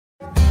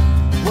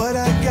What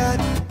I got,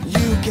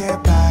 you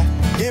can't buy.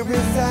 It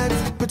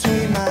resides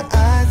between my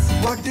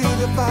eyes. Walked through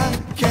the fire,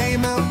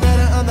 came out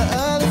better on the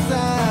other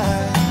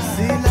side.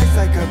 See, life's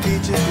like a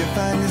beach if you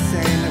find the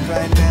sand. And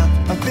right now,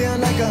 I feel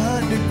like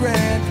 100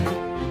 grand.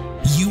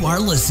 You are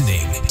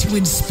listening to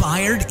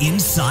Inspired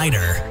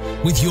Insider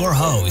with your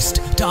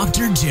host,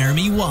 Dr.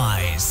 Jeremy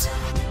Weisz.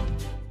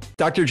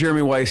 Dr.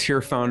 Jeremy Weisz here,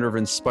 founder of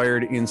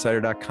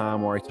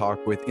InspiredInsider.com, where I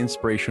talk with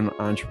inspirational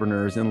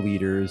entrepreneurs and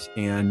leaders.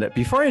 And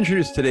before I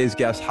introduce today's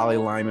guest, Holly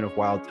Lyman of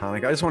Wild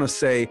Tonic, I just want to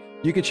say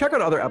you can check out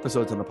other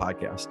episodes on the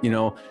podcast. You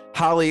know,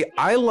 Holly,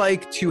 I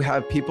like to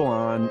have people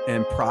on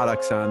and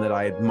products on that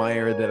I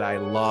admire, that I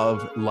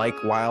love, like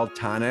Wild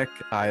Tonic.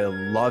 I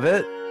love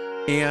it.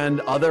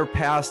 And other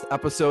past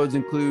episodes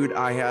include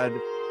I had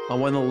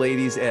one of the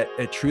ladies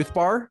at Truth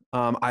Bar.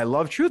 I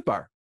love Truth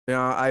Bar.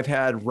 I've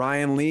had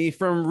Ryan Lee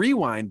from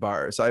Rewind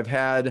Bars. I've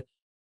had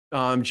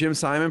Jim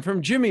Simon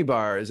from Jimmy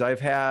Bars. I've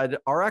had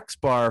RX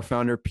Bar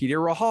founder Peter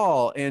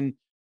Rahal. And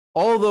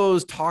all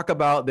those talk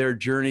about their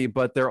journey,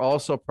 but they're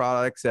also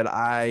products that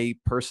I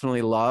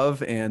personally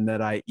love and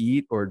that I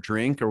eat or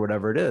drink or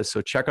whatever it is.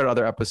 So check out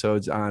other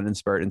episodes on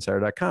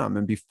InspiredInsider.com.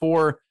 And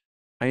before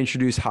I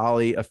introduce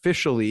Holly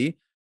officially,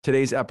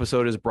 today's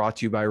episode is brought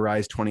to you by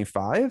Rise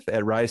 25.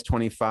 At Rise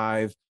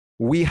 25,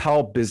 we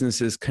help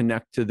businesses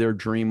connect to their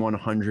Dream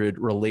 100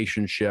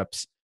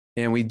 relationships.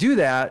 And we do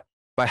that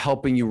by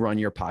helping you run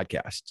your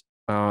podcast.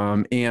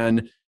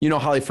 And, you know,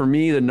 Holly, for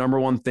me, the number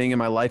one thing in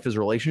my life is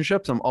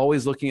relationships. I'm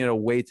always looking at a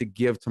way to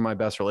give to my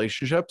best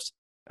relationships.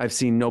 I've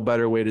seen no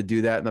better way to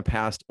do that in the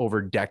past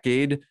over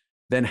decade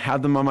than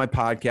have them on my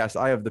podcast.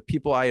 I have the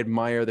people I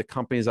admire, the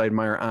companies I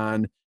admire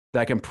on that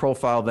I can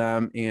profile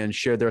them and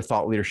share their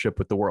thought leadership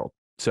with the world.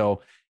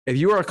 So if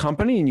you are a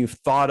company and you've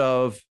thought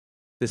of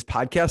this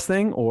podcast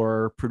thing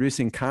or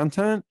producing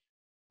content,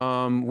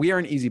 we are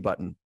an easy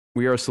button.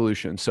 We are a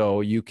solution.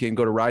 So you can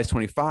go to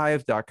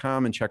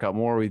rise25.com and check out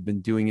more. We've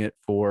been doing it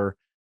for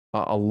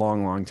a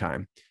long, long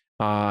time.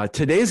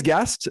 Today's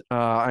guest,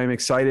 I'm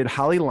excited,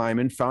 Holly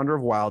Lyman, founder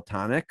of Wild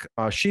Tonic.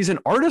 She's an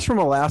artist from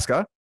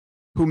Alaska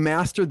who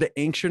mastered the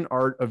ancient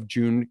art of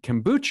June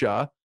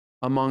kombucha,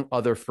 among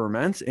other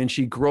ferments. And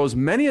she grows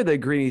many of the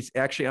ingredients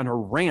actually on her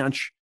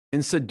ranch in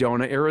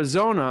Sedona,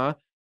 Arizona.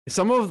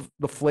 Some of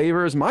the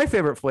flavors, my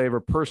favorite flavor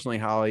personally,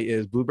 Holly,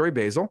 is blueberry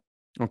basil.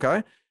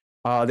 Okay.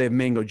 They have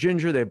mango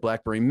ginger, they have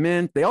blackberry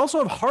mint. They also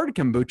have hard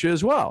kombucha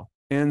as well.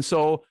 And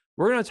so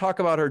we're going to talk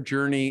about her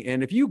journey.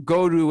 And if you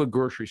go to a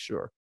grocery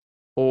store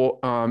or,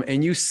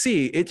 and you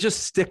see, it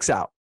just sticks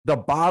out. The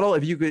bottle,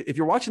 if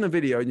you're watching the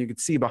video and you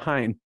could see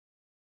behind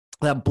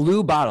that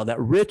blue bottle, that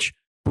rich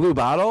blue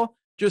bottle,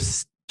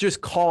 just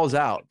calls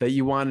out that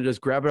you want to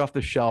just grab it off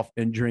the shelf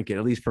and drink it,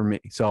 at least for me.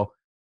 So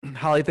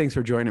Holly, thanks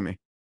for joining me.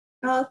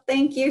 Oh,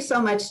 thank you so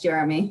much,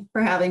 Jeremy,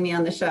 for having me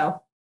on the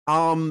show.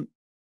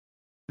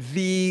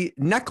 The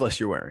necklace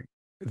you're wearing,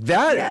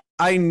 that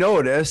I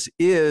notice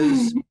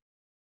is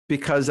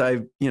because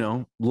I,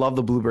 love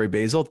the blueberry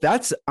basil.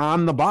 That's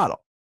on the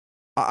bottle.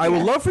 I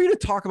would love for you to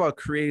talk about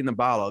creating the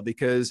bottle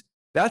because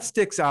that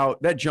sticks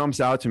out. That jumps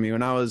out to me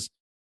when I was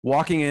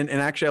walking in, and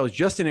actually I was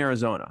just in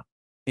Arizona.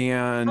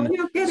 And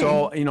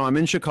so, I'm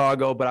in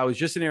Chicago, but I was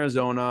just in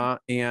Arizona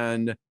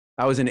and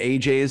I was in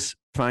AJ's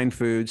Fine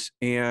Foods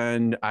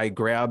and I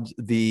grabbed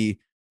the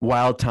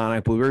Wild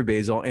Tonic blueberry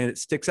basil and it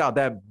sticks out,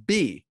 that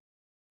B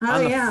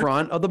on the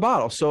front of the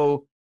bottle.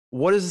 So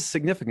what is the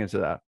significance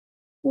of that?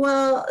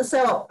 Well,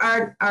 so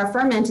our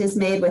ferment is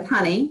made with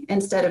honey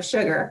instead of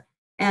sugar.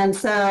 And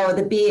so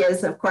the B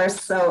is, of course,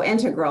 so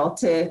integral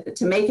to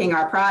making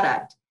our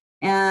product.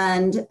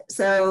 And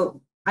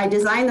so I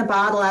designed the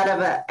bottle out of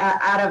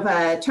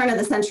a turn of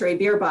the century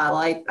beer bottle.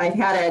 I've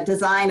had a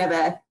design of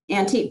a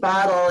antique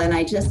bottle and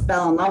I just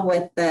fell in love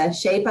with the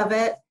shape of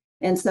it.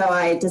 And so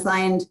I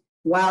designed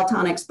Wild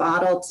Tonic's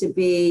bottle to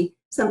be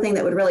something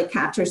that would really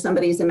capture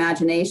somebody's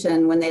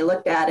imagination when they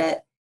looked at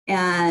it.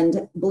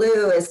 And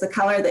blue is the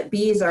color that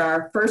bees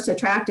are first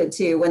attracted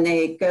to when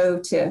they go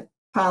to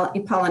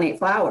pollinate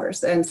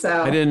flowers. And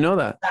so I didn't know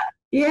that.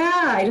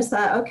 I just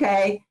thought,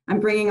 okay,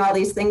 I'm bringing all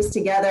these things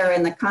together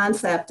in the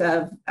concept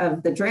of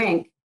the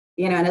drink,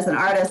 and as an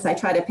artist, I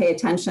try to pay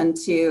attention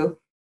to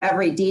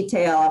every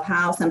detail of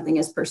how something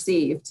is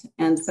perceived.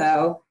 And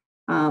so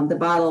the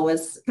bottle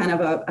was kind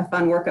of a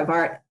fun work of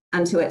art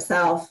unto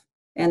itself.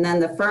 And then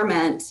the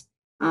ferment,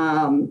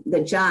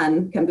 the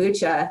Jun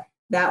kombucha,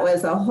 that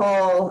was a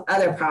whole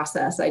other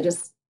process. I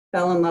just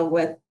fell in love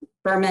with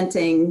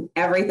fermenting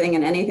everything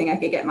and anything I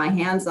could get my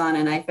hands on.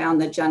 And I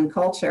found the Jun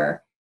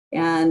culture,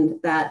 and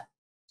that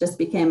just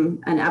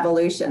became an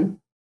evolution.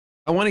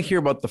 I want to hear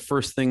about the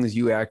first things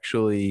you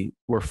actually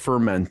were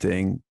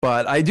fermenting,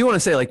 but I do want to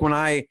say, like, when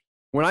I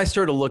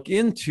started to look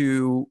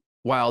into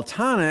Wild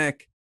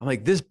Tonic, I'm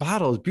like, this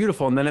bottle is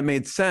beautiful. And then it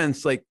made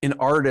sense, like an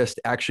artist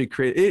actually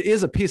created, it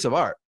is a piece of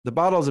art. The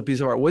bottle is a piece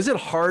of art. Was it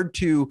hard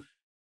to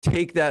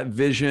take that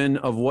vision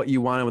of what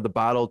you wanted with the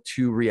bottle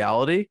to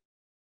reality?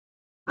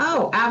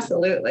 Oh,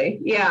 absolutely.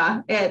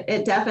 Yeah,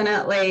 it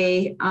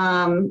definitely,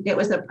 it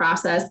was a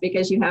process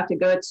because you have to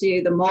go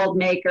to the mold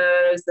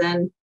makers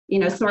and,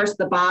 source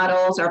the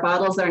bottles. Our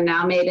bottles are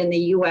now made in the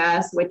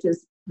US, which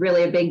is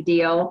really a big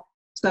deal.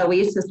 So we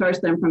used to source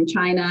them from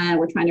China, and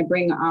we're trying to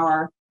bring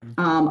our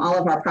all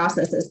of our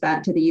processes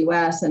back to the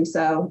US. And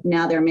so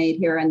now they're made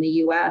here in the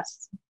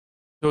US.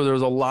 So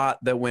there's a lot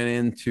that went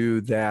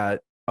into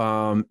that.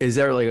 Is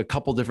there like a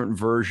couple different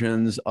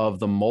versions of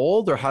the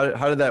mold, or how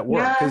did that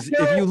work? Because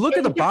if you look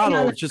at the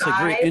bottle, it's just like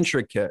very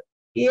intricate.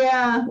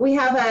 Yeah, we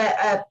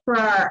have for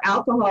our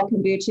alcohol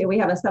kombucha, we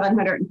have a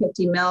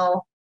 750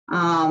 ml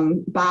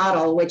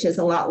bottle, which is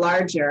a lot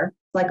larger,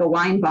 like a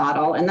wine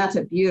bottle. And that's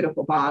a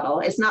beautiful bottle.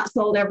 It's not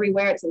sold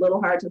everywhere. It's a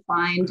little hard to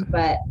find,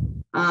 but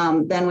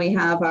then we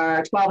have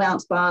our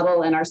 12-ounce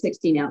bottle and our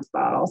 16-ounce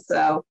bottle.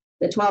 So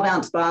the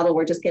 12-ounce bottle,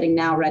 we're just getting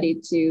now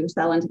ready to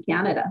sell into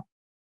Canada.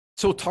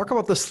 So talk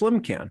about the slim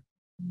can,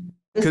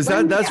 because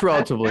that's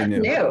relatively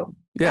new. Yeah,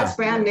 that's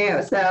brand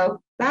new.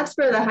 So that's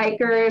for the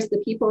hikers, the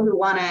people who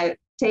want to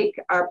take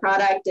our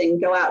product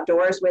and go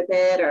outdoors with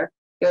it, or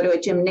go to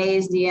a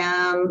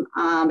gymnasium.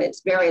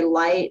 It's very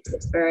light.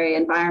 It's very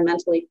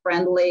environmentally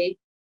friendly.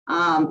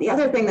 The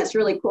other thing that's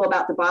really cool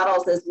about the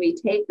bottles is we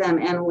take them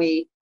and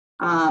we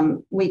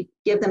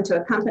give them to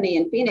a company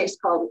in Phoenix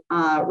called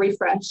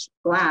Refresh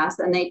Glass,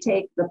 and they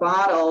take the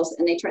bottles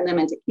and they turn them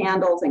into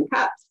candles and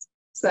cups.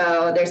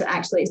 So there's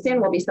actually, soon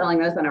we'll be selling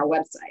those on our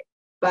website,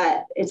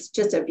 but it's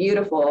just a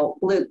beautiful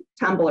blue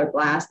tumbler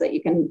glass that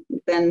you can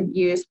then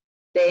use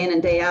day in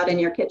and day out in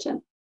your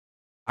kitchen.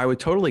 I would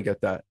totally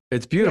get that.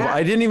 It's beautiful. Yeah.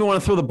 I didn't even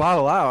want to throw the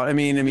bottle out. I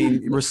mean,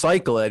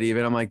 recycle it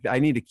even. I'm like, I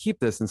need to keep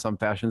this in some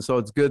fashion. So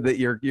it's good that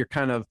you're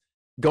kind of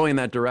going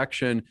that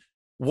direction.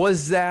 What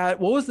was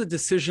the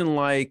decision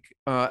like,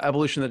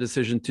 evolution of the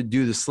decision to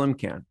do the slim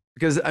can?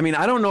 Because I mean,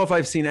 I don't know if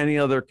I've seen any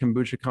other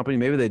kombucha company,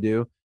 maybe they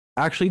do,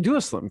 actually do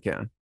a slim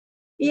can.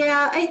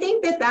 Yeah, I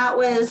think that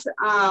was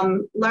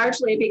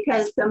largely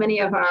because so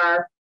many of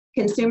our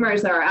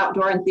consumers are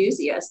outdoor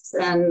enthusiasts,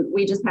 and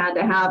we just had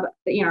to have,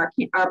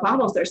 our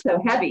bottles are so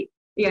heavy.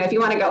 If you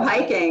want to go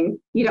hiking,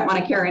 you don't want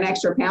to carry an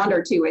extra pound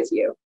or two with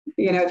you.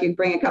 If you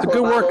bring a couple it's a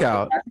good of bottles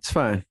workout. It's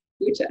fine.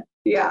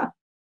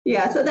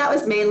 Yeah. So that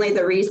was mainly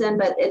the reason,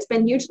 but it's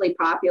been hugely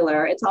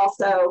popular. It's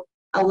also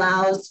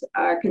allows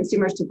our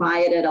consumers to buy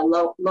it at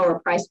a lower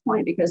price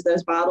point, because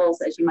those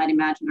bottles, as you might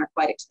imagine, are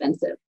quite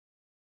expensive.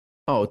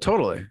 Oh,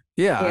 totally.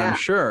 Yeah. I'm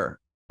sure.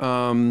 I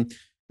want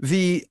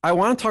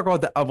to talk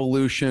about the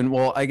evolution.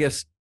 Well, I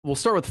guess we'll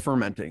start with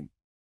fermenting.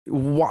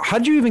 How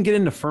did you even get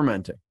into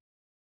fermenting?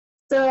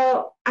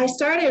 So I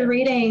started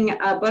reading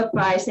a book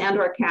by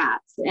Sandor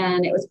Katz,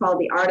 and it was called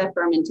The Art of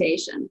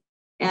Fermentation.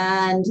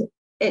 And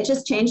it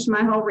just changed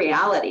my whole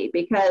reality,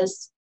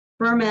 because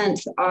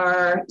ferments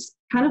are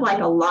kind of like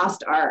a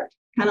lost art,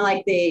 kind of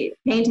like the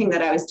painting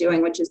that I was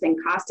doing, which is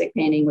encaustic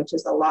painting, which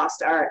is a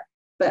lost art.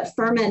 But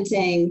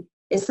fermenting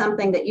is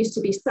something that used to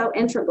be so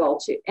integral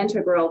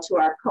to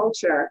our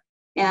culture.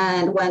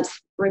 And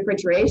once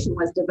refrigeration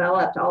was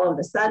developed, all of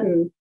a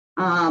sudden,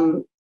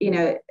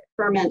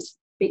 ferments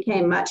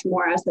became much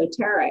more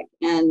esoteric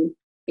and,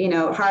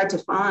 hard to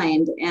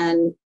find.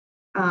 And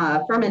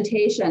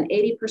fermentation,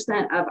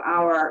 80% of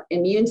our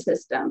immune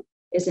system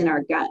is in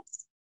our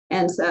guts.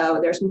 And so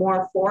there's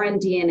more foreign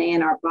DNA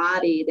in our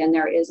body than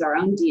there is our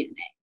own DNA.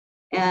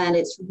 And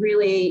it's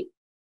really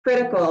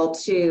critical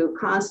to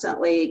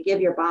constantly give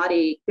your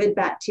body good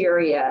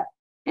bacteria,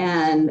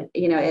 and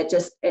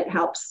it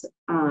helps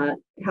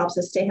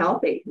us stay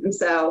healthy. And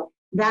so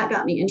that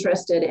got me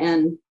interested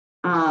in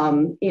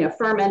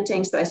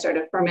fermenting. So I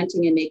started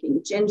fermenting and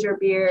making ginger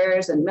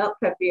beers and milk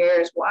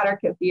beers, water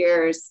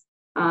beers,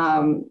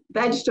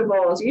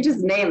 vegetables, you just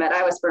name it.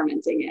 I was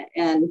fermenting it,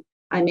 and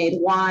I made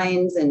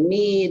wines and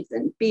meads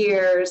and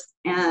beers.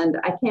 And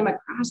I came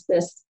across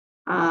this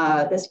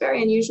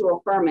very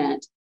unusual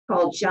ferment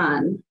called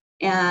Jun.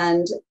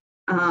 And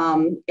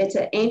it's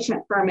an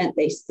ancient ferment.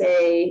 They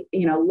say,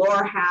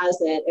 lore has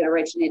it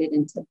originated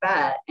in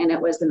Tibet, and it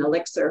was an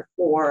elixir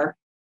for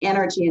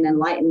energy and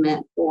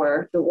enlightenment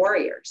for the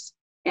warriors.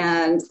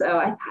 And so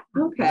I thought,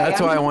 okay.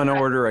 That's why I want to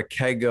order a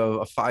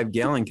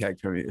 5-gallon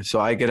keg from you, so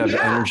I could have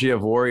the energy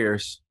of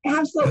warriors.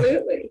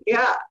 Absolutely.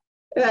 Yeah.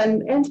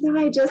 And so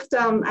I just,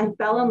 I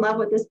fell in love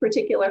with this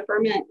particular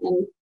ferment,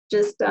 and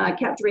just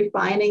kept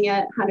refining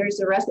it. Hundreds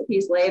of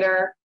recipes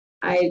later,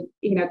 I,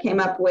 came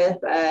up with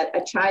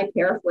a chai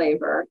pear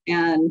flavor,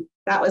 and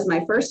that was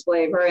my first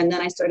flavor. And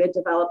then I started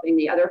developing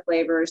the other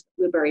flavors,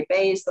 blueberry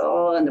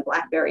basil and the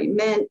blackberry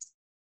mint,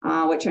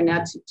 which are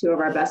now two of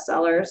our best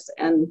sellers.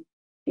 And,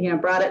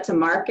 brought it to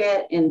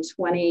market in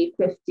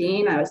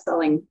 2015. I was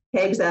selling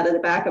kegs out of the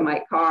back of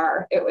my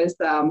car. It was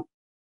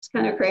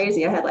kind of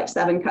crazy. I had like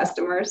 7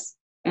 customers.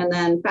 And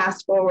then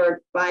fast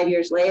forward 5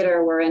 years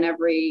later, we're in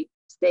every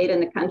state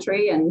in the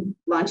country and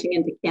launching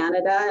into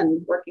Canada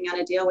and working on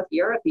a deal with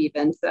Europe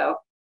even. So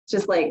it's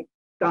just like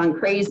gone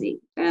crazy.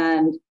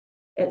 And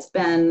it's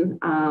been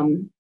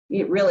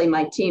really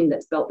my team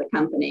that's built the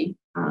company.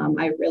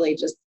 I really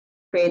just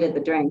created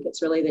the drink.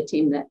 It's really the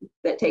team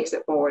that takes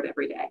it forward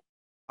every day.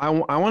 I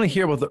want to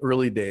hear about the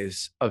early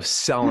days of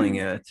selling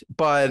it,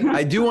 but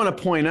I do want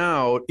to point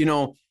out,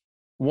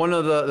 one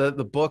of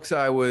the books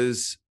I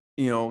was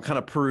kind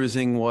of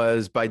perusing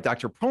was by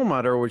Dr.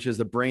 Perlmutter, which is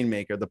the brain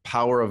maker, the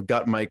power of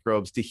gut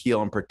microbes to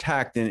heal and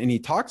protect. And he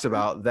talks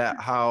about that,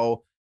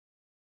 how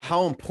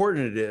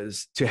important it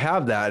is to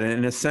have that.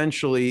 And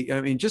essentially,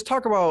 I mean, just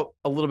talk about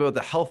a little bit of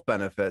the health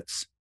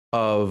benefits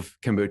of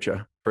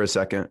kombucha for a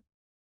second.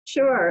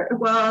 Sure.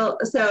 Well,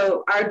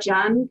 so our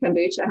Jun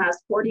kombucha has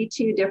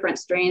 42 different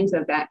strains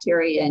of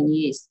bacteria and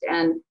yeast,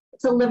 and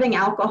it's a living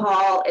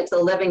alcohol. It's a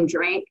living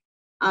drink.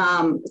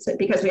 So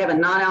because we have a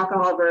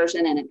non-alcohol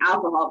version and an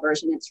alcohol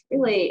version,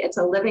 it's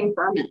a living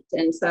ferment.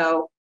 And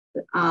so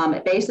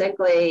it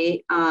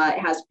basically it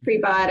has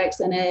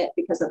prebiotics in it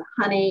because of the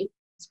honey.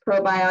 It's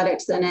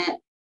probiotics in it.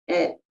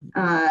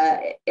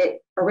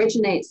 It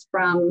originates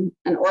from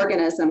an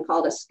organism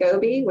called a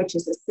SCOBY, which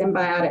is a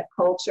symbiotic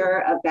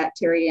culture of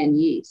bacteria and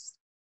yeast.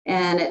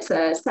 And it's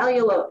a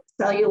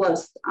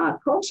cellulose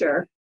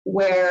culture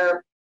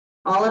where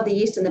all of the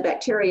yeast and the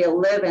bacteria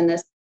live in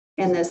this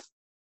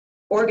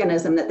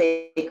organism that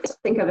they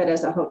think of it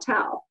as a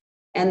hotel.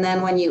 And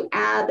then when you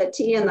add the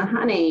tea and the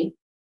honey,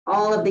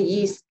 all of the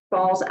yeast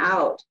falls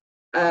out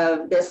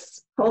of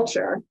this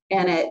culture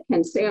and it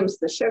consumes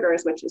the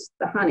sugars, which is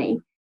the honey,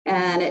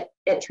 and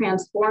it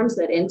transforms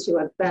it into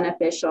a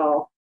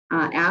beneficial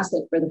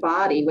acid for the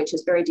body, which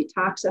is very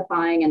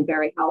detoxifying and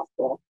very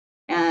healthful.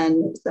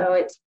 And so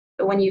it's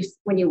when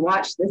you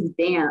watch this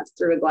dance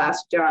through a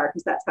glass jar,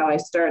 because that's how I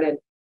started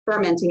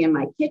fermenting in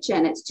my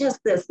kitchen, it's just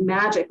this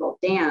magical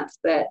dance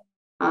that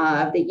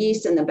the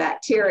yeast and the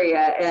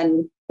bacteria,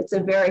 and it's a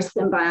very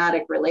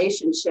symbiotic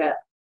relationship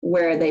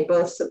where they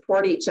both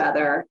support each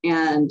other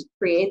and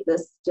create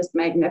this just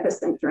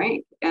magnificent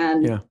drink.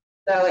 And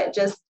so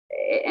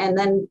and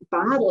then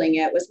bottling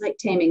it was like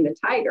taming the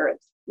tiger.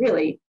 It's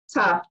really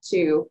tough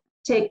to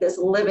take this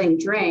living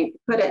drink,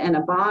 put it in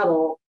a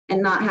bottle,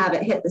 and not have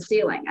it hit the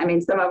ceiling. I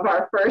mean, some of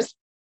our first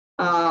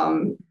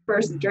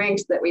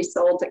drinks that we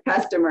sold to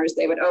customers,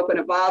 they would open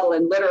a bottle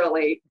and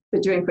literally the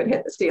drink would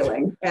hit the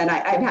ceiling. And I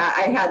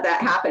had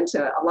that happen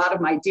to a lot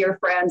of my dear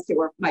friends who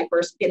were my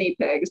first guinea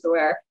pigs,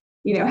 where,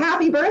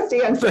 happy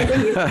birthday, I'm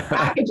sending you a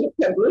package of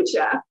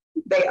kombucha.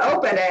 They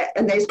open it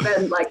and they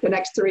spend like the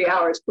next 3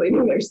 hours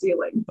cleaning their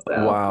ceiling.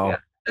 So, wow. Yeah,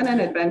 and an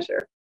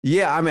adventure.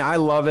 Yeah, I mean, I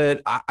love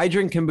it. I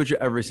drink kombucha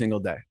every single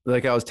day,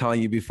 like I was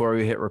telling you before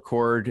we hit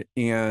record.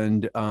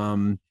 And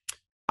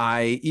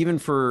I, even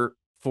for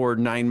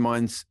 9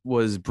 months,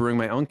 was brewing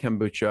my own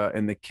kombucha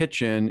in the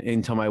kitchen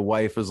until my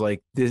wife was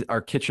like,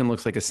 our kitchen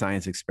looks like a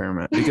science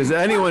experiment. Because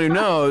anyone who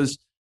knows,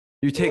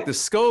 you take the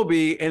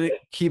SCOBY and it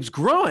keeps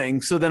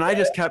growing. So then I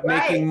just kept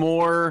making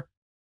more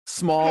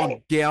small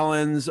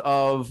gallons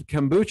of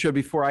kombucha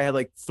before I had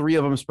like 3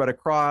 of them spread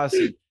across.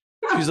 And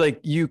she's like,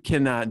 you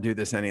cannot do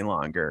this any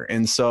longer.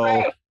 And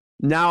so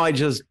now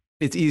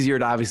it's easier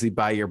to obviously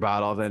buy your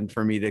bottle than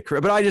for me to,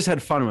 but I just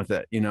had fun with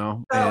it,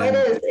 Oh, it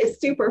is.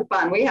 It's super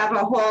fun. We have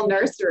a whole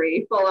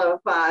nursery full of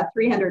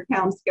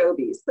 300-pound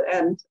SCOBYs,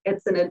 and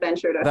it's an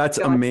adventure. That's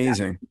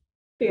amazing.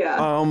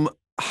 Yeah.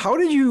 How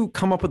did you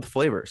come up with the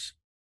flavors?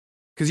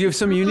 Because you have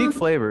some unique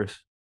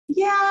flavors.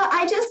 Yeah,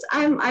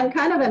 I'm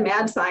kind of a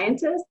mad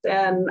scientist,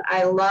 and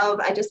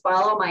I just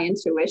follow my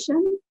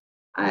intuition.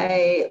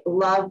 I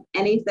love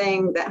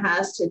anything that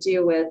has to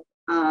do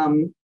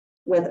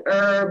with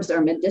herbs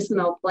or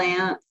medicinal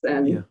plants,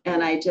 and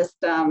I just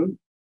I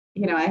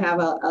have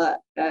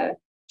a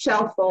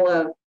shelf full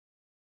of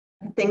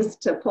things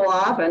to pull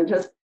off and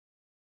just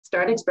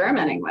start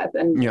experimenting with,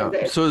 and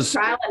so it's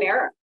trial and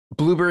error.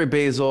 Blueberry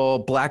basil,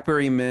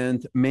 blackberry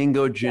mint,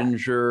 mango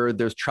ginger,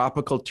 there's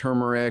tropical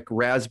turmeric,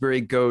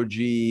 raspberry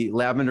goji,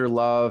 lavender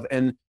love.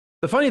 And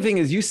the funny thing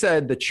is, you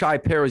said the chai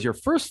pear was your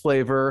first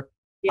flavor.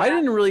 I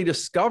didn't really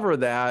discover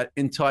that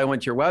until I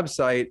went to your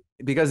website,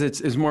 because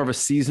it's more of a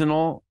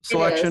seasonal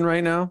selection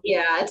right now.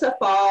 Yeah, it's a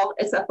fall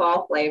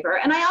flavor.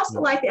 And I also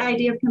like the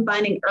idea of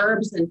combining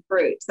herbs and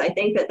fruits. I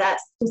think that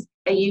that's just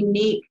a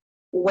unique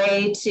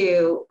way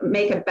to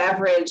make a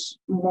beverage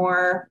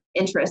more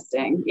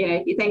interesting.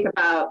 If you think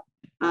about,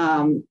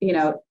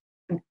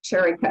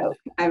 cherry Coke,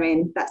 I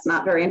mean, that's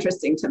not very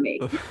interesting to me,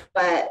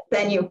 but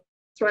then you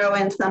throw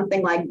in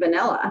something like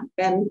vanilla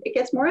and it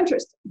gets more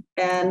interesting.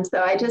 And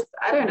so I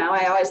don't know,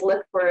 I always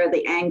look for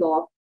the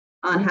angle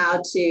on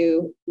how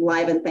to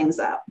liven things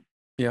up.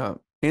 Yeah.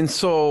 And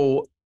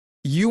so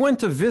you went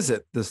to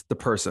visit the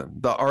person,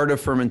 the Art of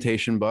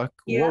Fermentation book.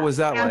 Yeah. What was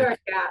that like?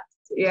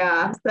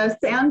 Yeah. So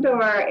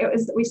Sandor,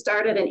 we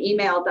started an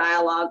email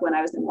dialogue when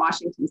I was in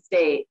Washington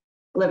State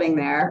living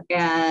there.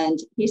 And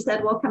he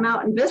said, well, come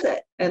out and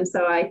visit. And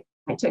so I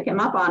took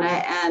him up on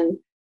it, and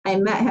I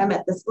met him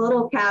at this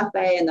little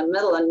cafe in the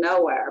middle of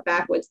nowhere,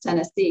 backwoods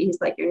Tennessee. He's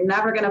like, you're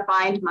never going to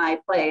find my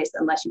place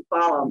unless you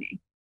follow me.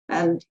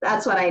 And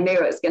that's when I knew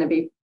it was going to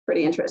be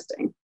pretty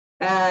interesting.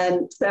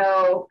 And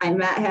so I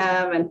met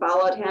him and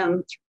followed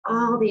him through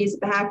all these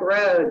back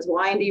roads,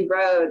 windy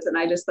roads. And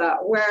I just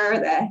thought, where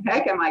the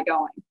heck am I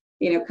going?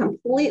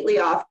 Completely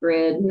off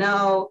grid,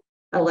 no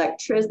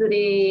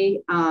electricity.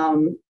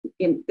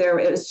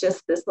 It was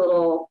just this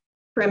little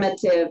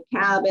primitive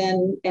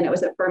cabin, and it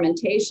was a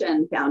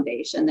fermentation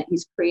foundation that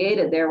he's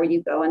created there, where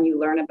you go and you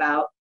learn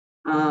about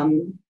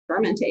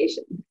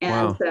fermentation.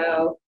 And Wow.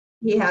 so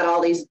he had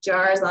all these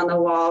jars on the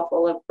wall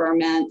full of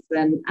ferments.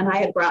 And I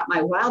had brought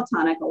my wild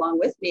tonic along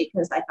with me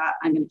because I thought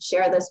I'm going to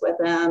share this with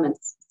him and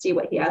see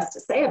what he has to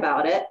say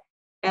about it.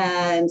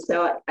 And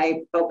so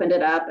I opened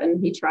it up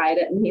and he tried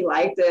it and he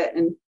liked it.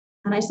 And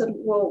I said,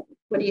 well,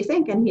 what do you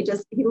think? And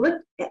he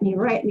looked at me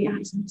right in the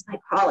eyes and he's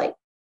like, Holly,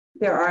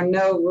 there are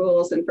no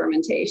rules in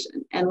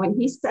fermentation. And when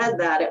he said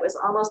that, it was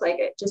almost like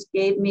it just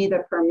gave me the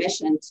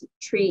permission to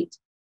treat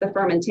the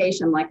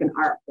fermentation like an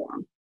art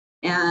form.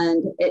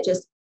 And it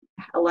just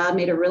allowed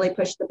me to really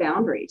push the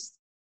boundaries.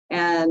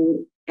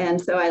 And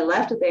so I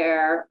left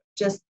there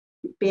just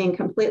being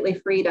completely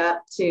freed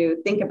up to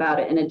think about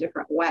it in a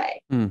different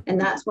way. And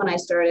that's when I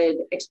started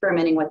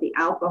experimenting with the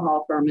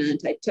alcohol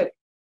ferment. I took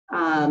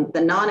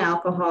the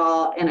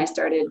non-alcohol and I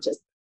started just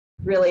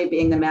really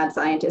being the mad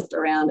scientist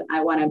around,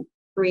 I want to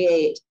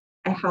create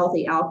a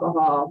healthy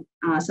alcohol,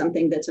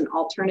 something that's an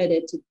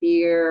alternative to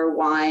beer,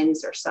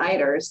 wines, or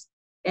ciders.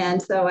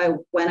 And so I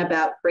went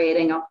about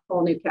creating a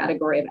whole new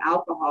category of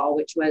alcohol,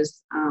 which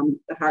was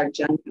the hard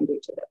Jun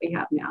kombucha that we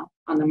have now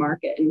on the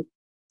market. And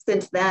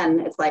since then,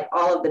 it's like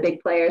all of the big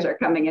players are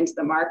coming into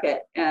the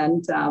market,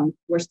 and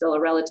we're still a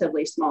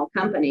relatively small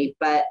company,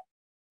 but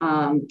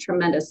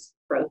tremendous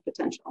growth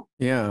potential.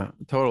 Yeah,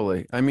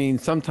 totally. I mean,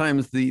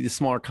 sometimes the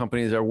smaller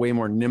companies are way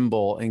more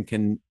nimble and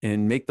can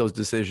make those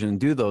decisions,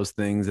 do those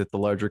things that the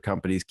larger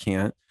companies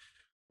can't.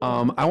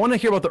 I want to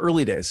hear about the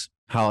early days,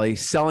 Holly,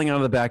 selling out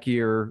of the back of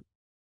your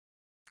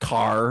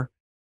car.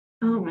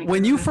 Oh my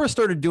When you God. first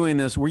started doing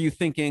this, were you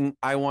thinking,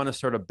 I want to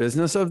start a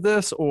business of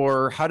this,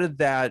 or how did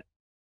that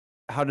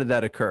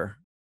occur?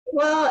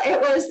 Well,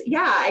 it was,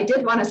 yeah, I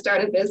did want to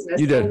start a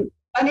business. You did. And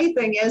funny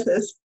thing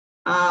is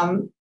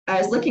I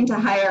was looking to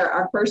hire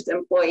our first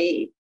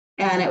employee,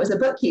 and it was a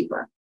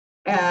bookkeeper.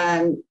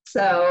 And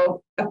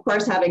so, of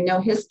course, having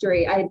no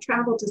history, I had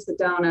traveled to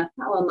Sedona,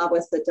 fell in love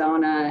with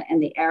Sedona and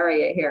the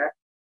area here.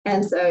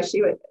 And so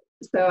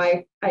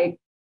I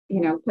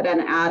put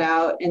an ad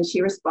out and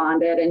she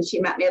responded and she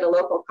met me at a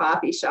local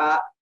coffee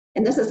shop.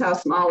 And this is how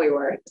small we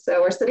were.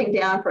 So we're sitting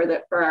down for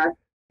our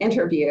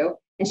interview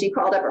and she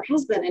called up her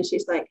husband and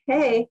she's like,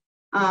 hey,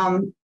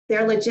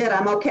 they're legit.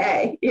 I'm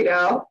okay. You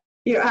don't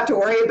have to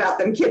worry about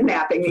them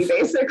kidnapping me,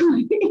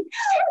 basically.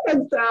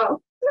 And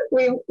so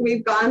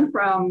we've gone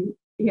from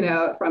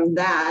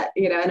that,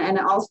 and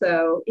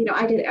also,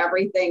 I did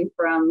everything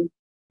from,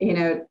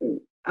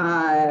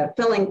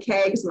 filling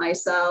kegs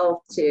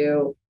myself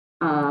to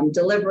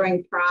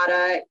delivering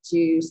product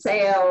to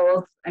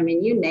sales. I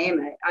mean, you name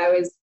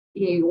it.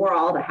 You wore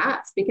all the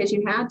hats because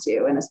you had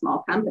to in a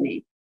small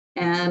company.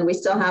 And we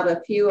still have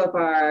a few of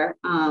our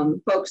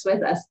folks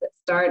with us that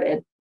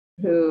started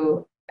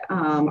who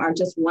are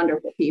just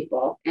wonderful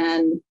people.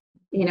 And,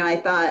 I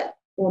thought,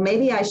 well,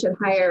 maybe I should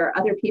hire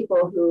other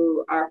people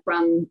who are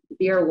from the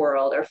beer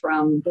world or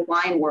from the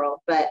wine world.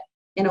 But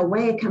in a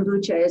way,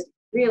 kombucha is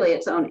really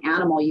its own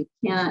animal. You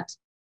can't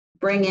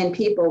bring in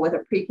people with a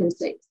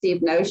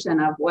preconceived notion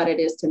of what it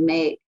is to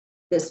make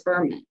this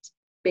ferment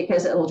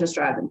because it will just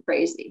drive them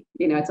crazy.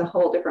 It's a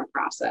whole different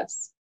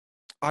process.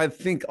 I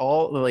think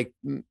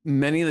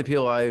many of the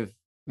people I've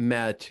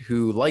met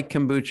who like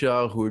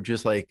kombucha, who are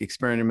just like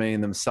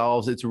experimenting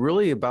themselves, it's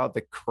really about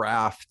the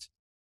craft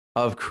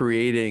of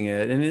creating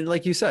it. And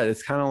like you said,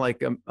 it's kind of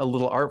like a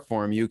little art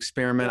form. You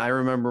experiment. I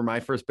remember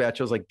my first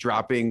batch, I was like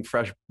dropping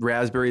fresh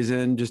raspberries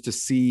in just to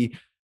see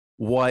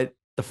what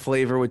the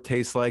flavor would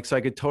taste like. So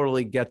I could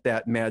totally get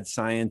that mad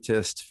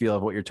scientist feel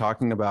of what you're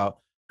talking about.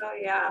 Oh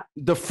yeah.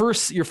 Your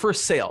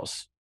first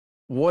sales,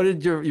 what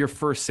did your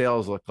first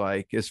sales look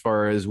like as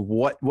far as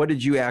what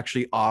did you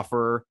actually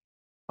offer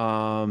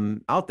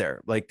out there?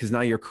 Like, cause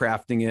now you're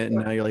crafting it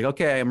and now you're like,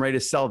 okay, I'm ready to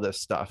sell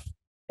this stuff.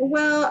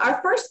 Well,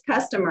 our first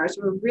customers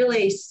were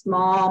really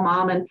small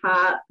mom and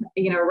pop,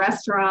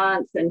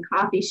 restaurants and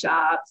coffee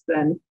shops.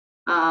 And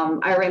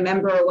I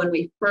remember when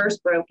we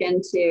first broke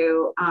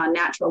into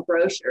Natural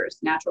Grocers.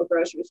 Natural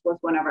Grocers was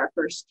one of our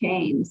first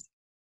chains.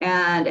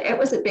 And it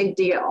was a big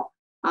deal.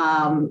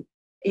 And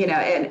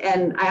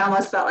I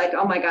almost felt like,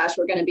 oh my gosh,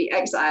 we're going to be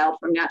exiled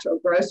from Natural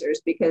Grocers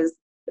because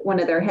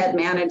one of their head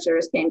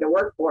managers came to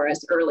work for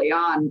us early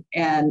on.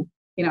 And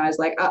I was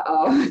like,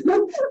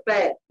 uh-oh,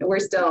 but we're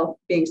still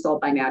being sold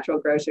by Natural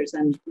Grocers,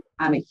 and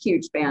I'm a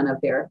huge fan of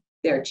their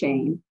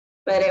chain.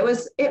 But it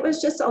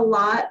was just a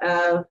lot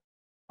of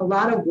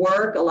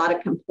work, a lot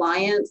of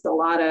compliance, a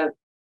lot of,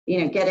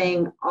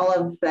 getting all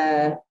of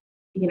the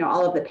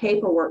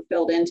paperwork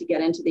filled in to get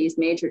into these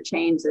major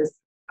chains is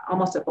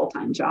almost a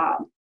full-time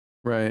job.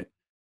 Right.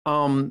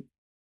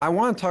 I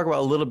want to talk about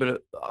a little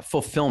bit of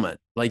fulfillment.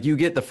 Like you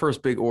get the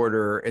first big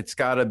order, it's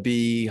got to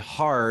be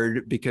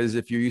hard because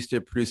if you're used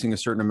to producing a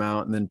certain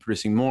amount and then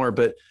producing more,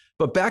 but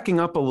backing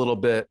up a little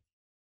bit,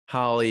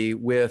 Holly,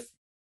 were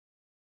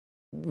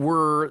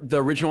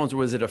the original ones,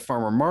 was it a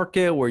farmer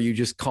market? Were you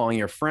just calling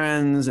your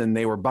friends and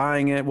they were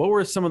buying it? What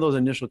were some of those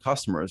initial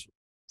customers?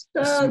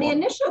 So the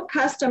initial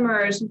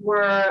customers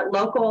were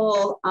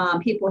local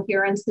people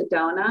here in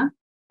Sedona.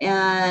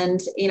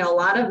 And, a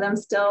lot of them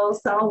still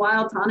sell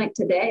wild tonic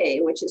today,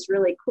 which is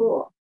really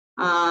cool.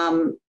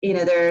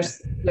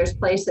 There's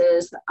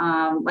places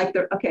like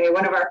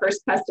one of our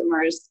first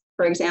customers,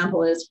 for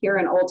example, is here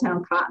in Old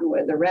Town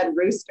Cottonwood, the Red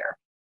Rooster,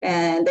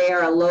 and they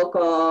are a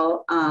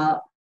local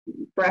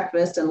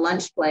breakfast and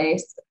lunch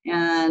place.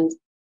 And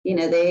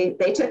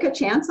they took a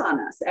chance on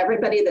us.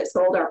 Everybody that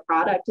sold our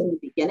product in the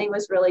beginning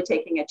was really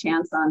taking a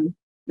chance on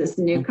this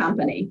new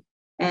company.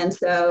 And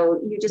so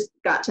you just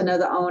got to know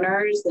the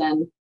owners,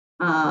 and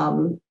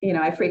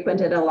I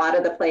frequented a lot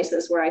of the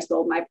places where I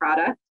sold my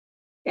product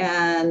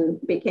and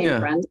became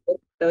friends with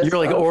those You're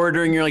like folks.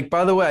 ordering, you're like,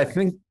 by the way, I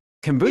think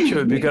kombucha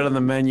would be good on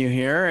the menu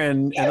here.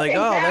 And like, exactly.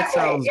 Oh, that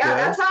sounds good.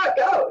 That's how it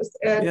goes.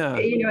 And,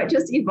 it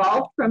just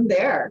evolved from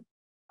there.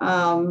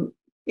 What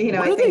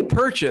do they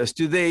purchase?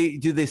 Do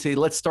they say,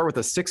 let's start with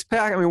a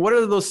 6-pack? I mean, what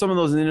are some of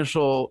those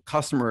initial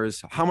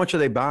customers? How much are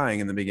they buying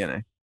in the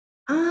beginning?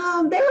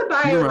 They would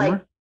buy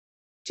like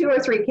 2 or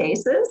 3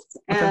 cases,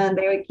 and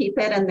they would keep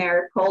it in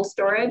their cold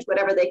storage,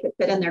 whatever they could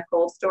fit in their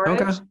cold storage.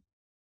 Okay.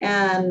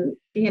 And,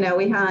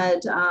 we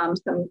had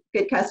some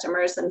good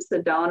customers in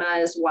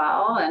Sedona as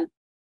well.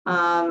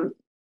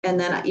 And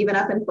then even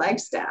up in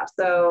Flagstaff.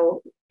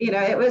 So,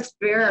 it was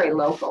very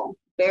local,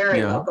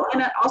 local.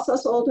 And I also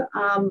sold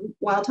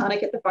Wild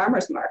Tonic at the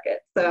farmer's market.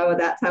 So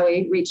that's how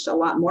we reached a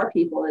lot more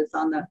people, is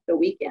on the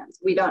weekends.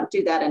 We don't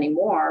do that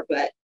anymore,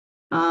 but,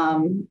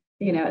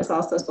 it's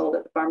also sold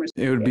at the farmer's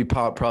market. It would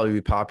probably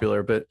be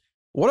popular. But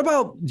what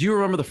about, do you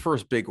remember the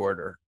first big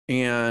order?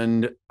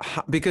 And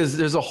because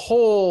there's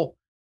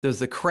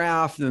the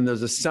craft and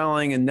there's the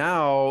selling, and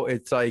now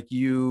it's like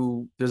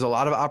there's a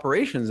lot of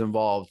operations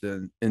involved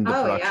in the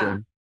production. Yeah.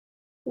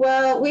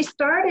 Well, we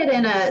started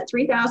in a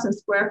 3,000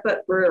 square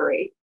foot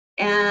brewery,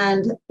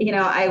 and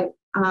I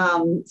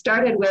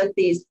started with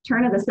these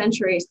turn of the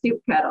century soup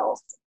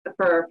kettles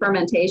for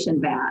fermentation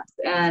vats,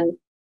 and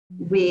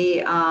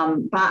we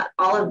bought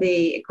all of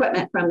the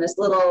equipment from this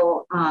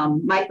little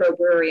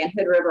microbrewery in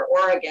Hood River,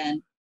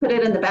 Oregon, put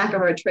it in the back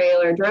of our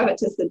trailer, drove it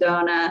to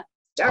Sedona.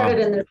 Started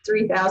in this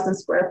 3,000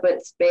 square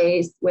foot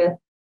space with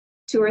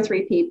 2 or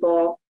 3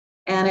 people.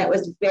 And it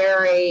was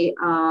very,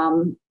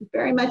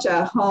 very much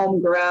a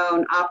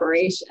homegrown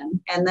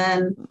operation. And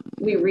then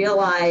we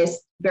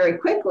realized very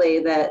quickly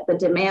that the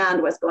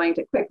demand was going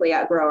to quickly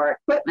outgrow our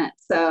equipment.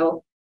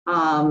 So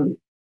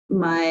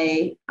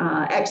my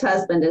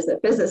ex-husband is a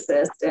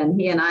physicist, and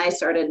he and I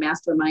started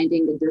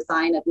masterminding the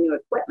design of new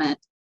equipment,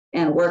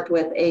 and worked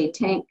with a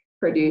tank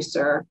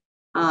producer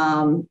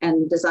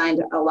and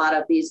designed a lot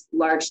of these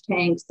large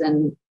tanks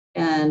and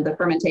the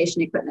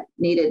fermentation equipment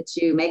needed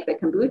to make the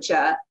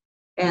kombucha.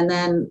 And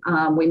then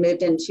we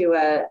moved into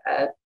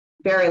a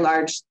very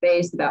large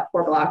space about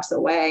 4 blocks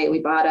away. We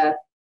bought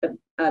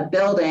a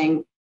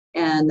building,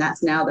 and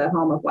that's now the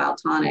home of Wild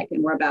Tonic,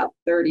 and we're about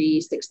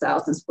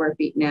 36,000 square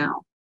feet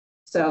now.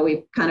 So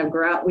we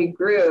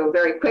grew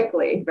very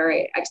quickly,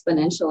 very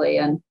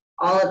exponentially, and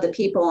all of the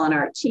people on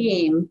our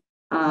team,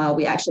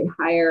 we actually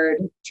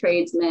hired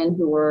tradesmen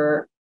who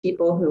were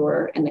people who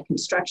were in the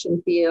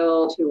construction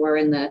field, who were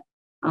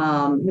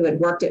who had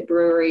worked at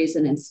breweries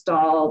and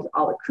installed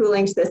all the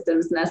cooling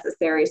systems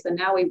necessary. So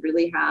now we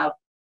really have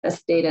a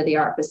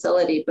state-of-the-art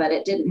facility, but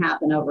it didn't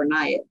happen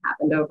overnight. It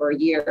happened over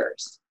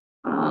years.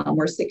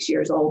 We're 6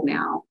 years old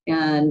now,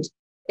 and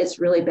it's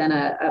really been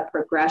a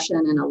progression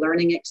and a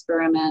learning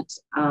experiment,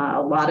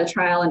 a lot of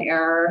trial and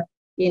error.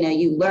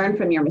 You learn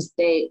from your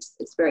mistakes.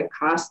 It's very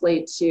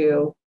costly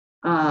to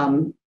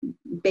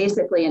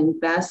basically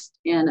invest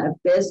in a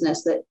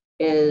business that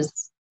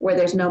is where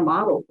there's no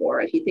model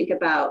for. If you think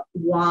about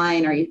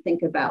wine, or you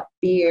think about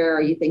beer,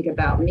 or you think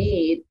about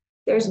mead,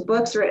 there's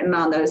books written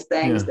on those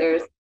things. Yeah.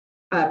 There's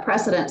a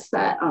precedent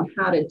set on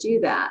how to do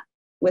that.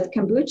 With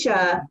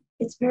kombucha,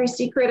 it's very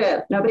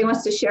secretive. Nobody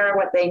wants to share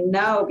what they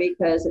know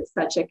because it's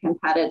such a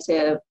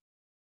competitive,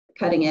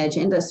 cutting edge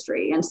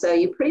industry. And so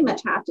you pretty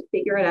much have to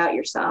figure it out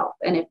yourself.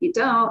 And if you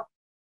don't,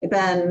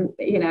 then,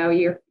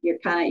 you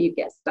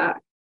get stuck.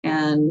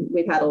 And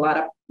we've had a lot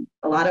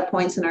of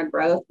points in our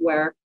growth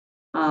where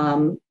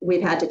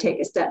we've had to take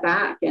a step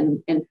back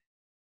and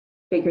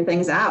figure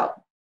things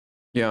out.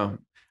 Yeah.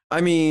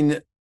 I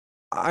mean,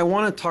 I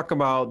want to talk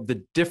about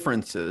the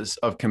differences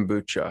of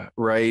kombucha,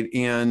 right?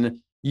 And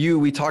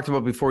we talked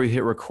about before we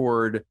hit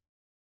record,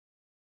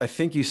 I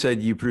think you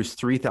said you produce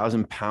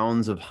 3,000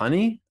 pounds of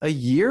honey a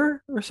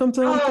year or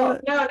something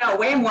like that? No,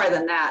 way more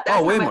than that.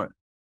 That's way more.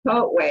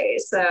 Tote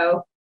weighs.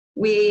 So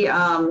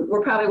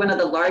we're probably one of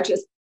the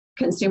largest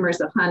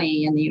consumers of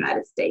honey in the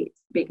United States,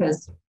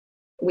 because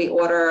we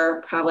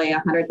order probably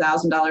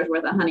 $100,000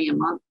 worth of honey a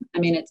month. I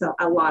mean, it's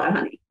a lot of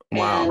honey.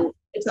 Wow. And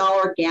it's all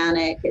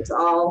organic.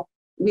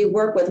 We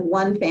work with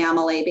one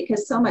family,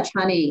 because so much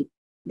honey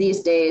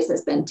these days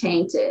has been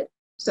tainted.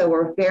 So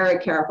we're very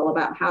careful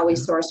about how we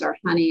source our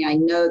honey. I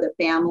know the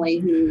family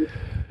who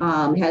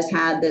has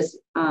had this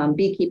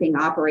beekeeping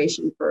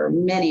operation for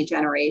many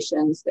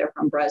generations. They're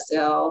from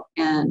Brazil,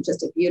 and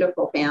just a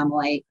beautiful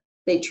family.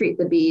 They treat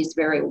the bees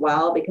very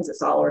well because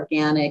it's all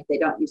organic. They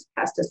don't use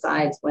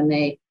pesticides when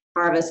they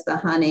harvest the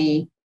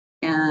honey.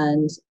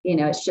 And,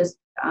 it's just,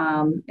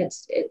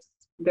 it's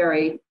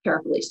very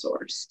carefully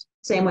sourced.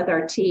 Same with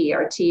our tea.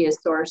 Our tea is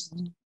sourced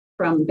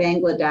from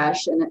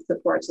Bangladesh, and it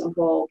supports a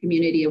whole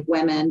community of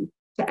women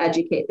to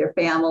educate their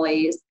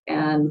families.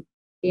 And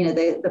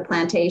the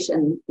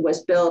plantation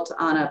was built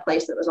on a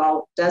place that was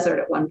all desert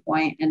at one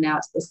point, and now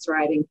it's this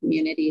thriving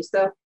community.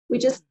 So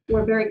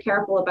we're very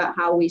careful about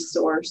how we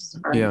source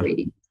our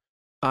ingredients.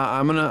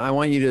 I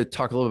want you to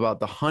talk a little about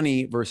the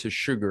honey versus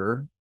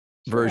sugar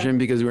version,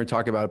 because we were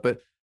talking about it. But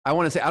I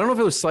want to say, I don't know if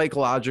it was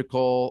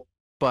psychological,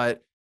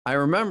 but I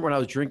remember when I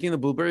was drinking the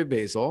blueberry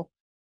basil,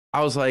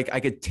 I was like, I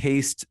could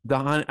taste the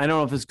honey. I don't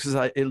know if it's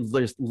because it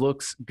just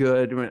looks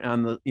good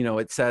on the,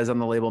 it says on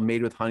the label,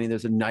 made with honey.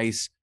 There's a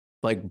nice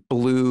like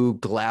blue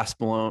glass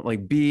blown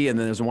like bee, and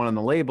then there's one on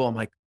the label. I'm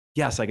like,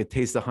 yes, I could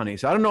taste the honey.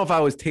 So I don't know if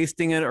I was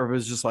tasting it or if it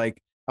was just like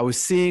I was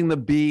seeing the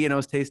bee and I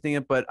was tasting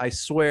it, but I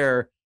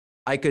swear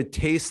I could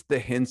taste the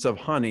hints of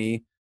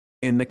honey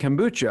in the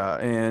kombucha,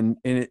 and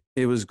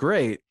it was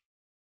great.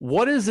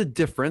 What is the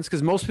difference?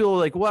 Because most people are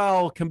like,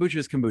 well, kombucha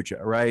is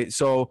kombucha, right?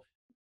 So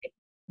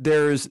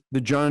there's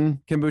the Jun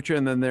kombucha,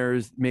 and then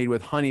there's made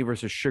with honey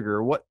versus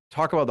sugar.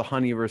 Talk about the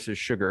honey versus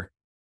sugar.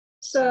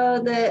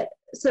 So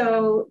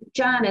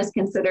Jun is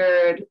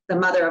considered the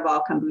mother of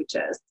all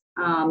kombuchas.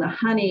 The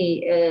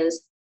honey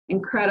is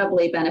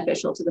incredibly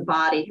beneficial to the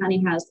body.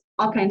 Honey has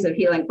all kinds of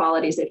healing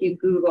qualities. If you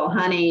Google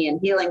honey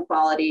and healing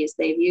qualities,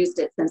 they've used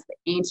it since the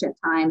ancient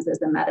times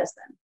as a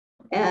medicine.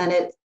 And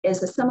it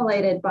is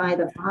assimilated by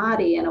the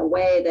body in a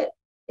way that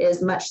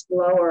is much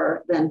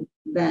slower than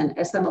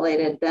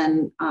assimilated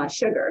than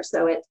sugar.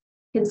 So it's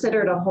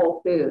considered a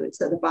whole food.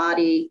 So the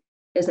body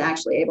is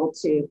actually able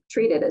to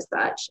treat it as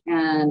such.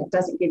 And it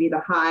doesn't give you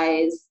the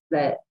highs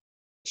that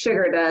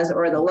sugar does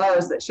or the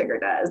lows that sugar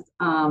does.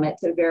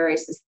 It's a very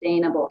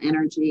sustainable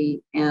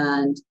energy.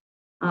 And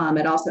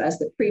it also has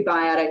the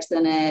prebiotics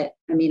in it,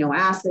 amino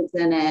acids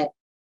in it.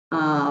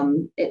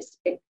 It's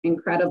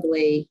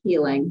incredibly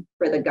healing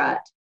for the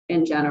gut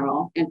in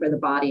general and for the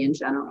body in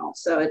general.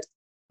 So it's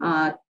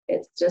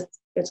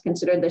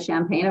considered the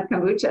champagne of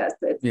kombuchas.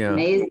 It's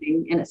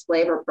amazing in its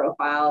flavor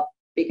profile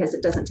because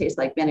it doesn't taste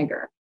like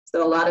vinegar.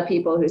 So a lot of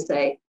people who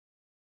say,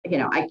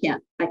 I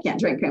can't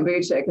drink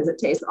kombucha because it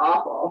tastes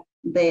awful,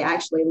 they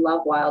actually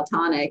love Wild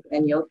Tonic,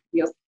 and you'll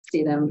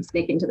see them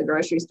sneaking to the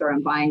grocery store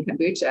and buying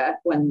kombucha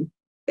when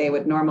they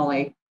would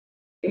normally,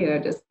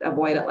 just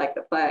avoid it like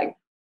the plague.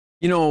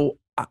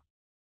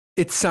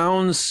 It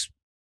sounds,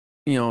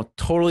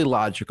 totally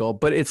logical,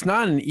 but it's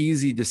not an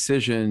easy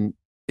decision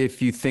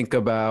if you think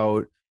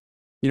about,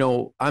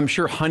 I'm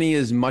sure honey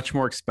is much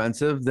more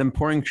expensive than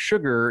pouring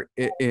sugar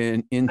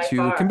into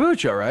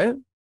kombucha, right?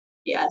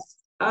 Yes.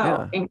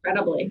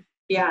 Incredibly.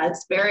 Yeah,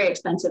 it's very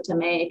expensive to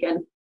make, and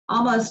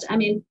almost,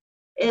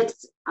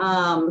 it's,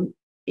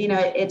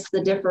 it's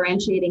the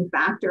differentiating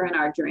factor in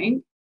our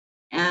drink.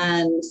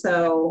 And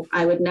so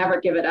I would never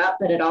give it up,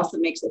 but it also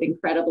makes it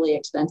incredibly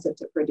expensive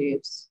to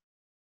produce.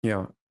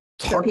 Yeah.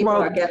 So people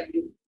are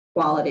getting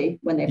quality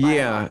when they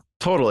buy it.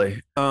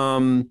 Totally.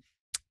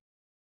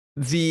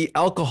 The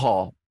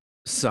alcohol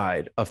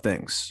side of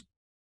things.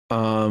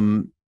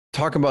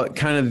 Talk about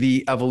kind of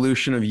the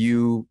evolution of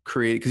you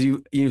create, because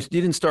you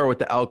didn't start with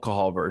the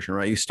alcohol version,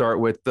 right? You start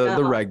with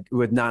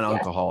with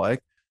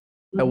non-alcoholic.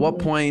 Yes. At what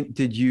point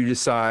did you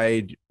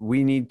decide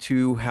we need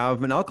to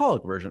have an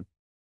alcoholic version?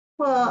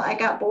 Well, I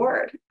got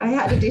bored. I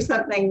had to do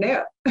something new.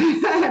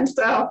 And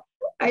so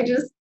I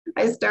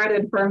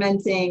started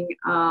fermenting.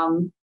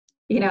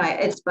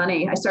 It's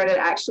funny. I started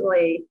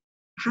actually,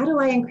 how do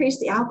I increase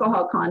the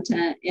alcohol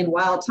content in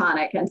Wild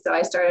Tonic? And so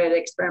I started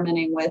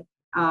experimenting with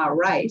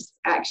rice,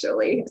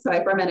 actually. So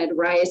I fermented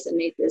rice and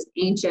made this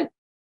ancient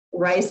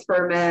rice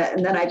ferment.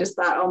 And then I just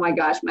thought, oh my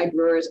gosh, my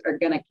brewers are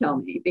going to kill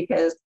me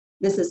because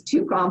this is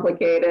too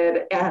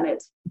complicated and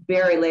it's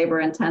very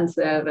labor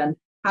intensive. And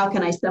how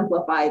can I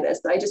simplify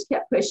this? So I just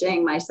kept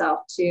pushing myself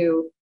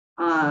to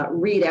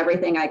read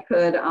everything I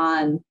could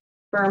on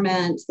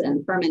ferments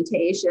and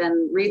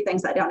fermentation, read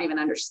things I don't even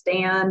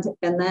understand.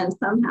 And then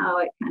somehow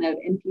it kind of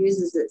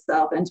infuses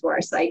itself into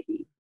our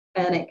psyche.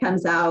 And it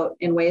comes out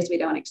in ways we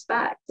don't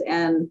expect.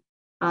 And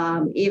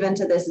even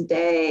to this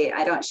day,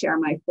 I don't share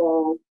my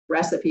full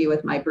recipe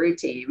with my brew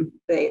team.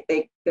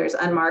 There's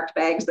unmarked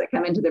bags that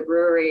come into the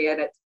brewery, and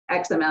it's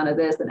X amount of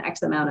this and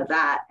X amount of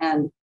that.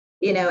 And,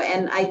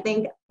 and I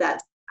think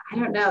that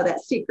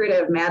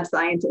secretive mad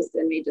scientist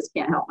in me just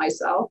can't help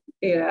myself.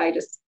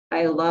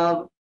 I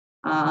love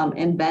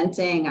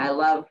inventing. I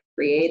love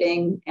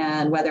creating.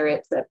 And whether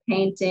it's a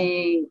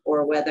painting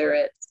or whether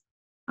it's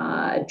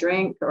a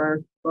drink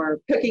or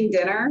cooking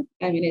dinner,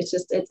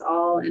 it's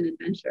all an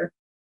adventure.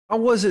 How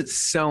was it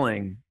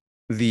selling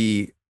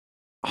the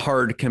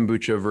hard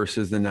kombucha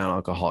versus the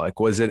non-alcoholic?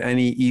 Was it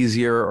any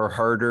easier or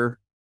harder?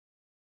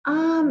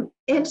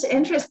 It's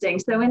interesting.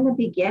 So in the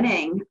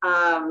beginning,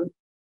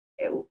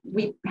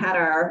 we had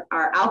our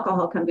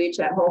alcohol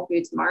kombucha at Whole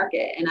Foods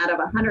Market, and out of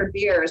 100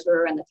 beers, we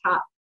were in the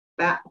top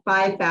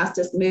 5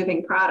 fastest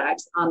moving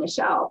products on the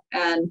shelf.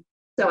 And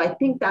so I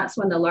think that's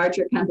when the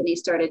larger companies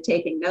started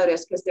taking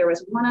notice, because there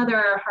was one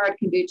other hard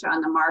kombucha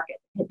on the market,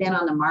 had been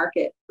on the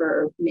market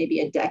for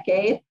maybe a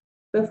decade.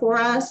 before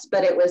us,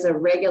 but it was a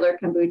regular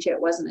kombucha.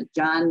 It wasn't a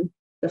Jun.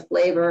 The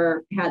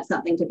flavor had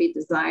something to be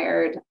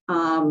desired.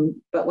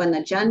 But when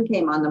the Jun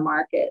came on the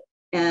market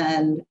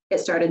and it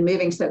started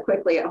moving so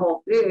quickly at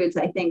Whole Foods,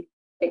 I think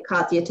it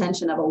caught the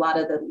attention of a lot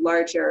of the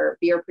larger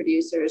beer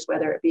producers,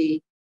 whether it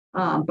be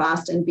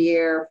Boston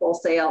Beer, Full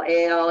Sail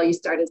Ale. You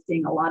started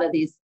seeing a lot of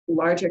these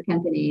larger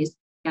companies,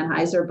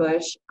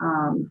 Anheuser-Busch,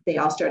 they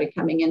all started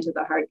coming into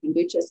the hard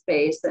kombucha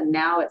space, and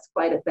now it's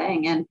quite a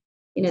thing. And,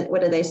 you know,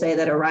 what do they say,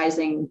 that a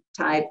rising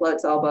tide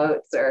floats all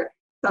boats, or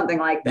something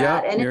like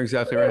that? Yeah, and you're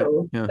exactly right.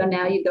 Yeah. So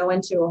now you go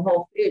into a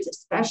Whole Foods,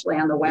 especially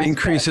on the West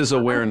Increases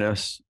Coast.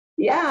 awareness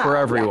Yeah, for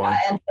everyone. Yeah.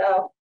 And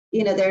so,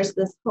 you know, there's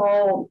this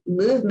whole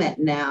movement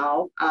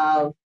now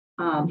of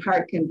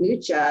hard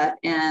kombucha,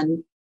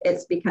 and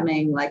it's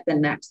becoming like the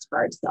next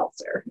hard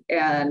seltzer,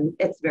 and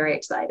it's very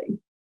exciting.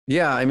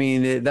 Yeah, I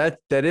mean, that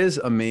is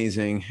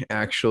amazing,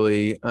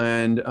 actually.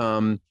 And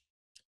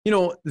you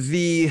know,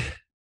 the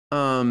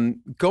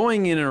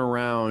going in and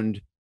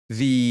around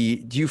do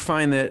you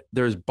find that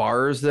there's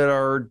bars that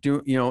are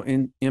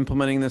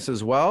implementing this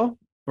as well,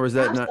 or is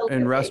that Absolutely.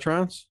 not in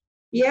restaurants?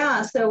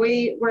 Yeah, so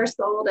we're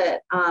sold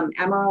at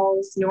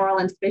Emerald's New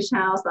Orleans Fish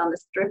House on the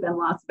Strip in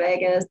Las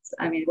Vegas.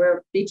 I mean,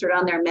 we're featured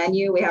on their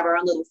menu. We have our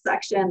own little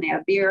section. They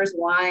have beers,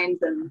 wines,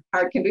 and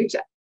hard kombucha.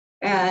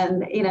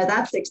 And, you know,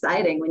 that's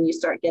exciting when you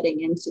start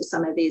getting into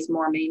some of these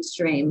more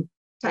mainstream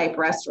type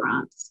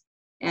restaurants.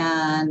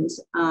 And,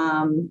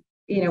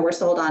 you know, we're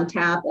sold on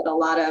tap at a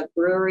lot of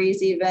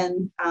breweries,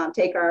 even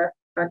take our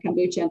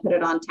kombucha and put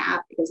it on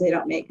tap because they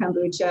don't make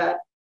kombucha.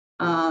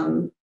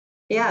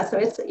 Yeah,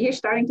 so you're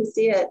starting to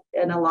see it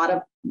in a lot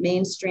of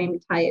mainstream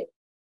type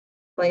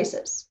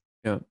places.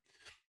 Yeah.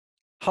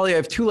 Holly, I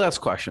have two last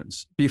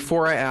questions.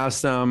 Before I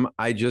ask them,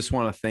 I just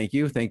want to thank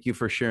you. Thank you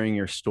for sharing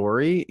your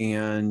story.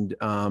 And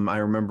I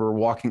remember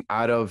walking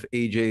out of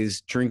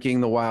AJ's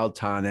drinking the wild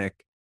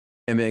tonic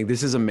and being,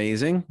 this is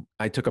amazing.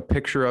 I took a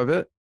picture of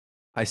it.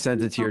 I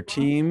sent it to your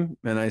team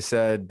and I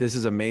said, this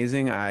is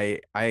amazing.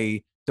 I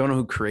don't know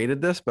who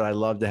created this, but I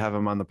love to have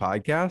him on the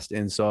podcast.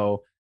 And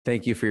so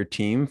thank you for your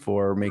team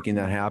for making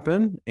that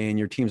happen. And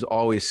your team's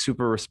always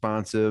super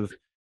responsive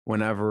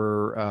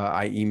whenever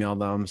I email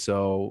them.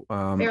 So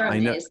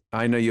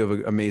I know you have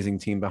an amazing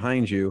team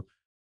behind you.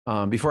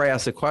 Before I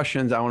ask the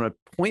questions, I want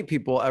to point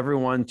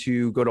everyone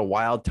to go to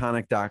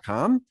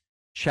wildtonic.com,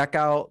 check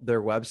out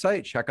their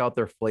website, check out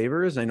their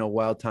flavors. I know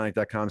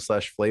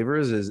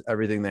wildtonic.com/flavors is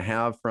everything they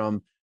have,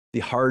 from the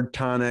hard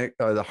tonic,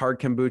 the hard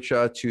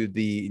kombucha to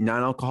the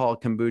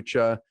non-alcoholic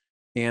kombucha.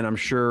 And I'm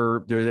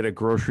sure they're at a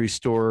grocery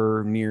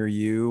store near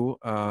you.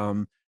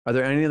 Are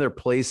there any other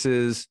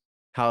places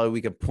how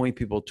we could point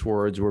people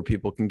towards where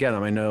people can get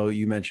them? I know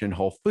you mentioned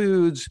Whole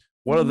Foods.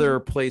 What other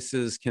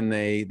places can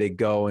they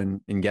go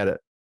and get it?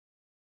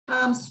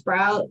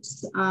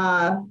 Sprouts,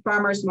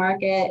 Farmers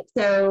Market.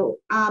 So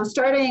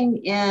starting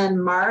in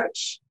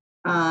March,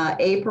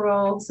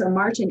 April. So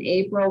March and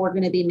April, we're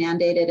going to be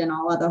mandated in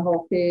all of the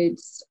Whole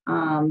Foods.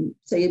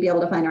 So you'll be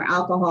able to find our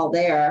alcohol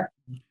there.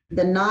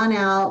 The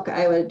non-alc,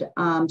 I would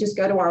just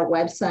go to our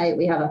website.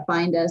 We have a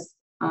Find Us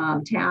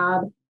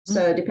tab.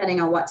 So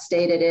depending on what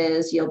state it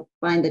is, you'll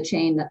find the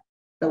chain that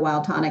the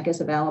Wild Tonic is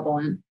available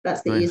in.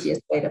 That's the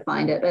easiest way to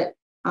find it. But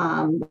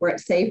we're at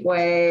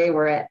Safeway.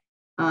 We're at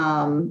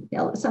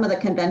some of the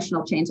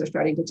conventional chains are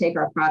starting to take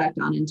our product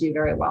on and do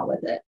very well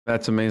with it.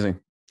 That's amazing.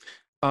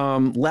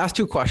 Last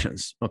two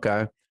questions.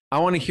 Okay. I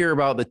want to hear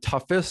about the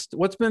toughest.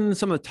 What's been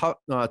some of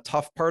the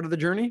tough part of the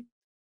journey?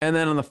 And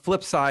then on the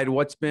flip side,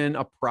 what's been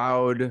a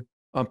proud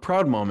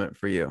moment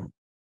for you?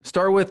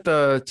 Start with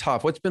the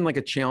tough. What's been like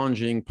a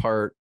challenging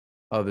part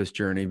of this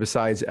journey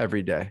besides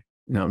every day?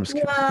 No, I'm just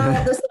kidding.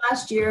 Well, this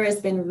last year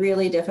has been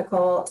really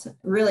difficult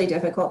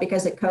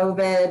because of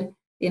COVID.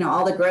 You know,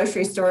 all the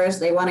grocery stores,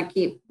 they want to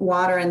keep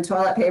water and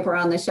toilet paper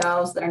on the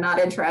shelves. They're not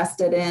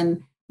interested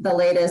in the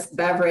latest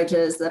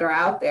beverages that are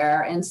out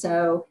there. And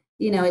so,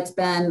 you know,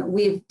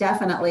 we've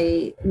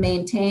definitely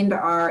maintained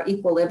our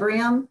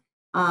equilibrium.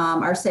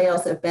 Our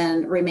sales have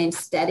remained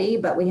steady,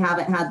 but we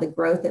haven't had the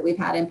growth that we've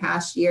had in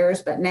past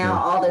years. But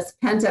now all this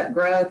pent up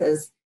growth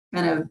is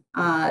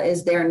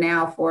is there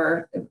now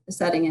for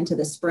setting into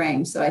the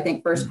spring. So I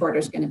think first quarter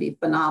is going to be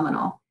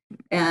phenomenal.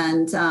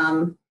 And,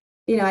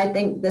 you know, I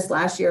think this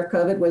last year of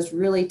COVID was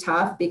really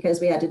tough because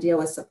we had to deal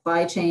with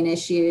supply chain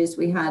issues.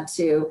 We had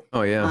to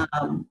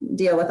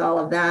deal with all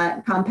of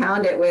that,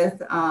 compound it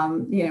with,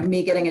 you know,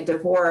 me getting a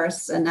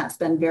divorce. And that's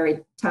been very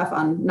tough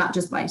on not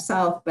just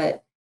myself,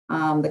 but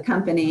the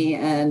company.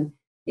 And,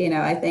 you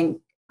know, I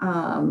think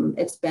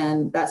that's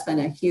been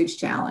a huge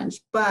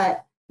challenge.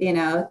 But, you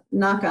know,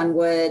 knock on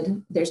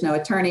wood, there's no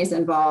attorneys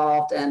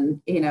involved,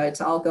 and, you know, it's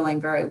all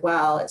going very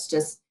well. It's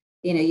just,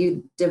 you know,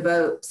 you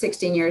devote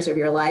 16 years of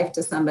your life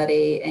to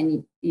somebody,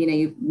 and, you know,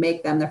 you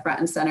make them the front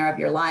and center of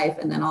your life.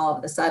 And then all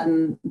of a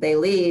sudden they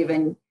leave,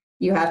 and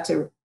you have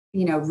to,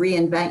 you know,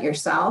 reinvent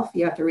yourself.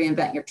 You have to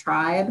reinvent your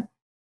tribe.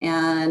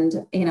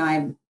 And, you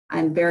know,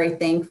 I'm very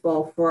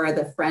thankful for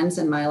the friends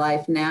in my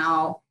life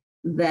now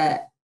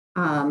that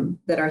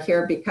are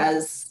here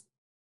because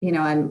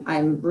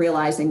I'm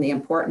realizing the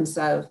importance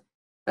of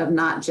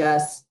not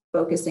just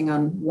focusing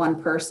on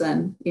one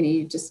person.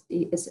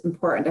 It's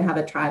important to have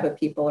a tribe of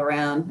people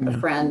around, of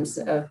friends,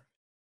 of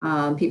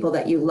people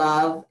that you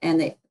love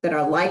and that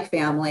are like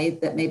family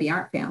that maybe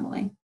aren't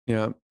family.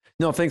 Yeah.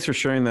 No, thanks for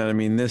sharing that. I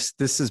mean, this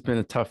has been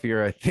a tough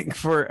year, I think,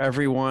 for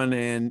everyone,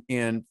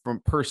 and from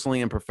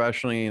personally and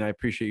professionally. And I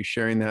appreciate you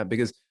sharing that,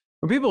 because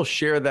when people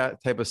share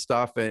that type of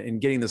stuff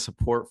and getting the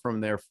support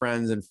from their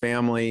friends and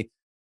family,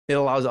 it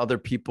allows other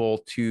people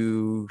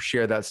to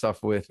share that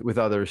stuff with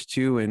others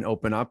too, and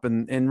open up.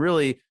 And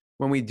really,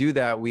 when we do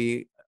that,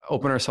 we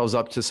open ourselves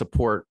up to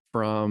support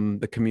from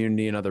the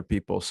community and other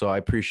people. So I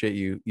appreciate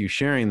you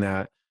sharing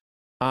that.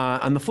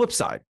 On the flip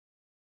side,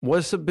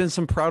 what's been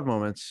some proud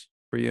moments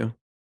for you?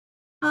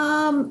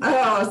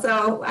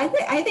 So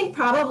I think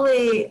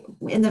probably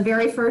in the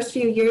very first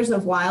few years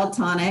of Wild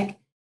Tonic,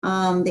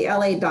 the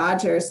LA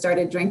Dodgers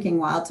started drinking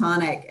Wild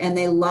Tonic, and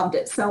they loved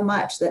it so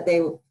much that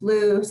they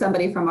flew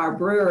somebody from our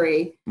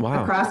brewery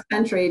across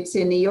country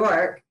to New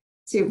York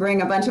to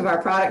bring a bunch of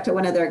our product to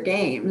one of their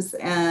games.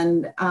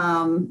 And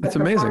the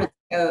performance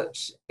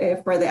coach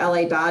for the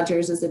LA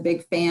Dodgers is a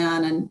big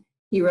fan, and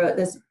he wrote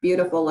this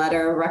beautiful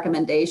letter of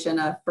recommendation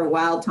for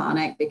Wild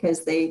Tonic,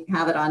 because they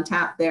have it on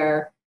tap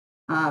there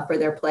for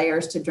their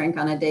players to drink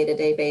on a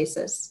day-to-day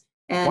basis.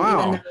 And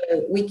even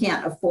though we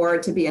can't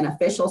afford to be an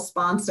official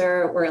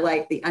sponsor, we're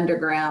like the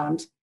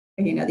underground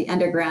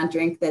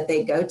drink that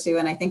they go to.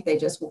 And I think they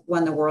just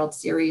won the World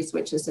Series,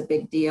 which is a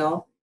big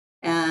deal.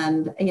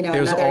 And, it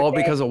was all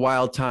because of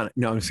Wild Tonic.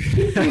 No, I'm just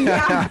kidding.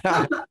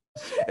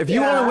 If you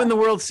want to win the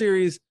World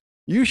Series,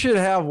 you should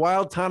have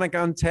Wild Tonic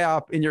on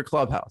tap in your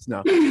clubhouse.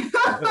 No.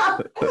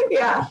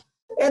 Yeah.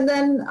 And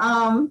then,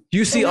 do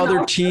you see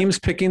other teams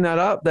picking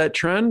that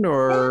trend,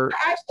 or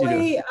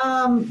actually,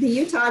 the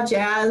Utah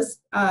Jazz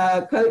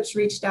coach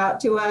reached out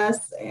to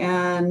us,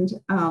 and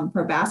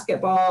for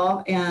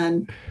basketball,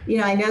 and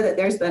I know that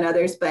there's been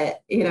others,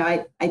 but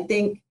I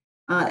think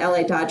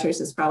LA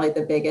Dodgers is probably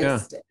the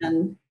biggest,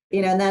 and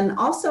and then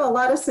also a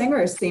lot of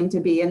singers seem to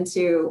be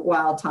into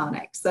Wild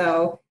Tonic.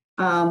 So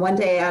one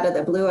day out of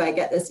the blue, I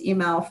get this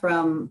email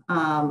from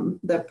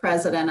the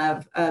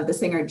president of the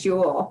singer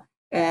Jewel.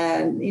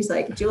 And he's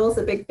like, Jewel's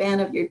a big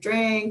fan of your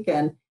drink.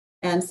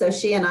 And so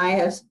she and I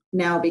have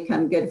now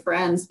become good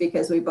friends,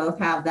 because we both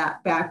have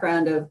that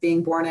background of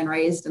being born and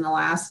raised in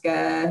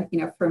Alaska.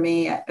 For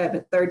me, I'm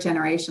a third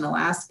generation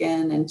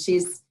Alaskan, and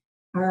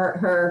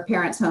her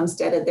parents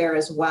homesteaded there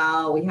as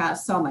well. We have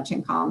so much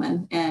in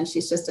common, and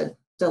she's just a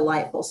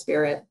delightful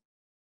spirit.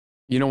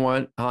 You know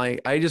what?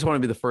 I just want to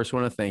be the first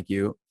one to thank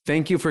you.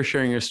 Thank you for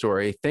sharing your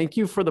story. Thank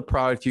you for the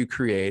product you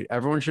create.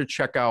 Everyone should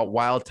check out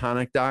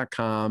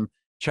wildtonic.com.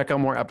 Check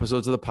out more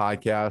episodes of the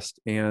podcast,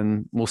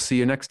 and we'll see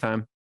you next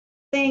time.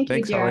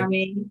 Thanks,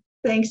 Jeremy. Holly.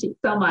 Thanks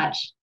so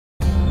much.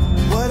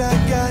 What I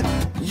got,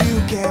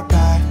 you can't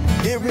buy.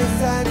 It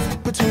resides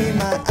between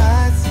my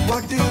eyes.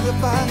 Walked through the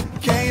fire,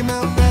 came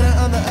out better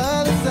on the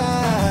other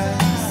side.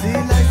 See,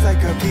 life's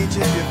like a beach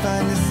if you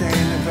find the sand.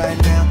 And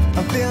right now,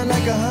 I feel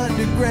like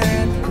 $100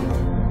 grand.